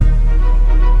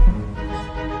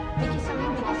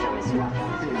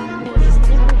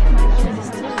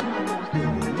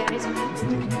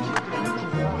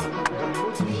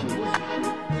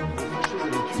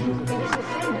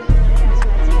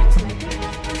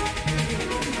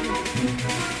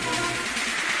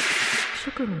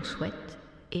l'on souhaite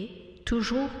est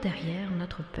toujours derrière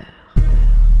notre peur.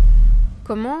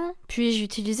 Comment puis-je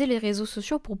utiliser les réseaux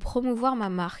sociaux pour promouvoir ma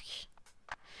marque ?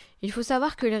 Il faut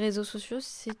savoir que les réseaux sociaux,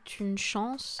 c'est une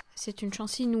chance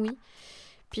inouïe,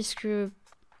 puisque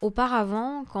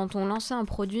auparavant, quand on lançait un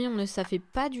produit, on ne savait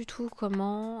pas du tout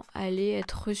comment allait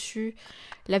être reçue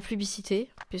la publicité,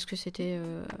 puisque c'était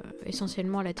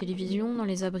essentiellement à la télévision, dans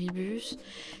les abribus.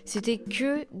 C'était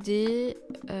que des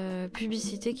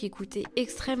publicités qui coûtaient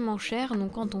extrêmement cher,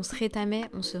 donc quand on se rétamait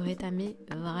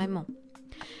vraiment.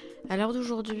 À l'heure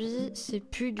d'aujourd'hui, c'est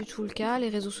plus du tout le cas. Les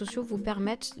réseaux sociaux vous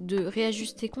permettent de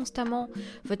réajuster constamment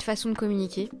votre façon de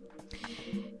communiquer.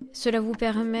 Cela vous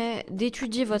permet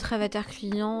d'étudier votre avatar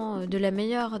client de la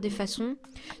meilleure des façons.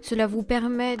 Cela vous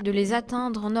permet de les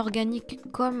atteindre en organique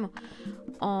comme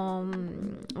en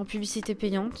publicité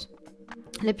payante.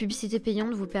 La publicité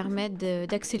payante vous permet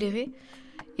d'accélérer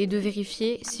et de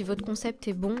vérifier si votre concept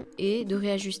est bon et de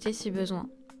réajuster si besoin.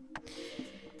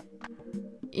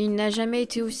 Il n'a jamais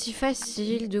été aussi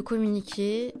facile de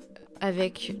communiquer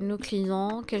avec nos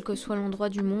clients, quel que soit l'endroit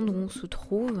du monde où on se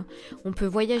trouve. On peut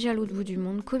voyager à l'autre bout du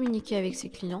monde, communiquer avec ses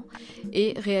clients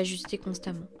et réajuster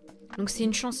constamment. Donc c'est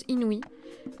une chance inouïe.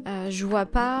 Je vois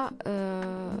pas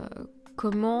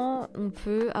comment on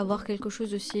peut avoir quelque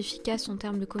chose d'aussi efficace en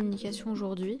termes de communication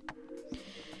aujourd'hui.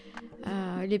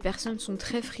 Les personnes sont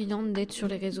très friandes d'être sur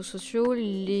les réseaux sociaux.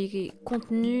 Les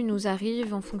contenus nous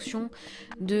arrivent en fonction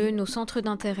de nos centres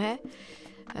d'intérêt,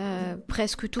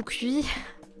 presque tout cuit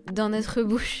dans notre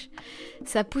bouche.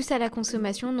 Ça pousse à la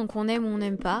consommation, donc on aime ou on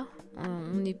n'aime pas.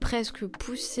 On est presque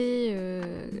poussé,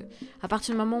 à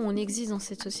partir du moment où on existe dans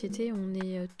cette société, on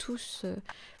est tous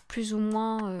plus ou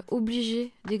moins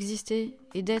obligés d'exister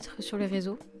et d'être sur les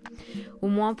réseaux. Au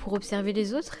moins pour observer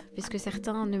les autres, puisque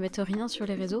certains ne mettent rien sur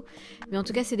les réseaux. Mais en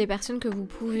tout cas, c'est des personnes que vous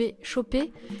pouvez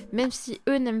choper, même si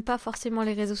eux n'aiment pas forcément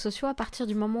les réseaux sociaux. À partir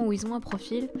du moment où ils ont un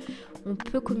profil, on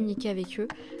peut communiquer avec eux,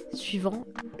 suivant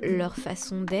leur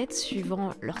façon d'être,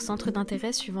 suivant leur centre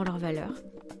d'intérêt, suivant leurs valeurs.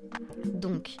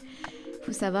 Donc, il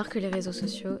faut savoir que les réseaux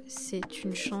sociaux, c'est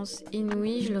une chance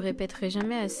inouïe, je le répéterai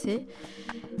jamais assez.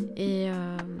 Et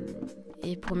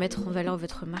pour mettre en valeur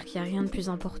votre marque, il n'y a rien de plus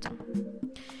important.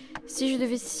 Si je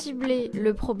devais cibler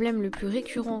le problème le plus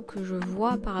récurrent que je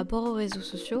vois par rapport aux réseaux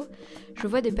sociaux, je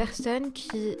vois des personnes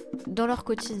qui, dans leur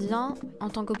quotidien, en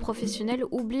tant que professionnels,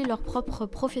 oublient leur propre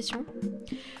profession,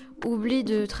 oublient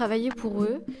de travailler pour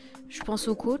eux. Je pense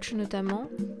aux coachs notamment,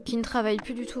 qui ne travaillent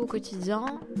plus du tout au quotidien,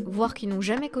 voire qui n'ont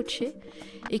jamais coaché,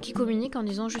 et qui communiquent en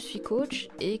disant « je suis coach »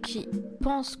 et qui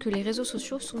pensent que les réseaux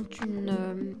sociaux sont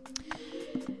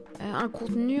un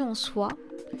contenu en soi.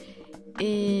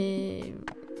 Et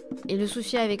le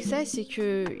souci avec ça, c'est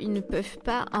qu'ils ne peuvent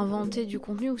pas inventer du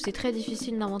contenu, ou c'est très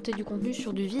difficile d'inventer du contenu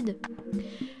sur du vide.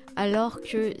 Alors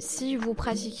que si vous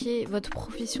pratiquez votre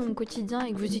profession au quotidien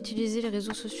et que vous utilisez les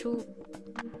réseaux sociaux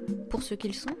pour ce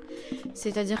qu'ils sont,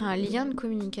 c'est-à-dire un lien de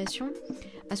communication,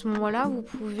 à ce moment-là, vous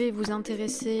pouvez vous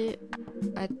intéresser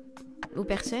aux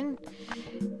personnes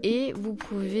et vous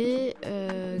pouvez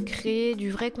créer du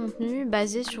vrai contenu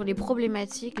basé sur les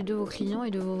problématiques de vos clients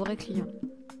et de vos vrais clients.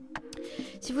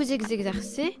 Si vous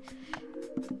exercez,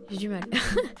 j'ai du mal.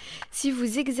 Si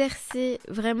vous exercez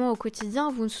vraiment au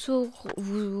quotidien, vous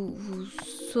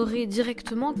saurez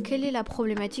directement quelle est la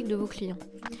problématique de vos clients.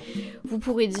 Vous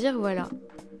pourrez dire, voilà,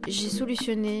 j'ai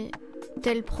solutionné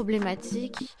telle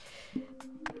problématique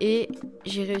et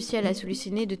j'ai réussi à la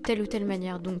solutionner de telle ou telle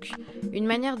manière. Donc, une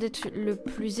manière d'être le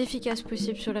plus efficace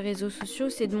possible sur les réseaux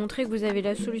sociaux, c'est de montrer que vous avez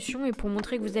la solution. Et pour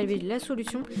montrer que vous avez la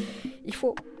solution, il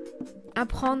faut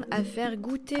apprendre à faire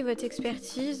goûter votre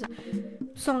expertise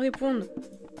sans répondre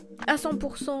à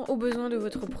 100% aux besoins de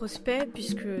votre prospect,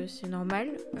 puisque c'est normal,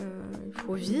 il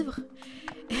faut vivre.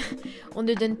 On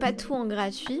ne donne pas tout en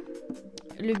gratuit.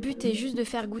 Le but est juste de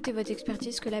faire goûter votre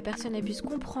expertise, que la personne elle puisse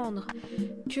comprendre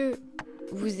que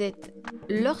vous êtes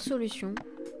leur solution.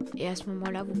 Et à ce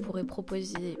moment-là, vous pourrez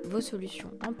proposer vos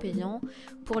solutions en payant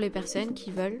pour les personnes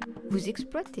qui veulent vous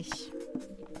exploiter.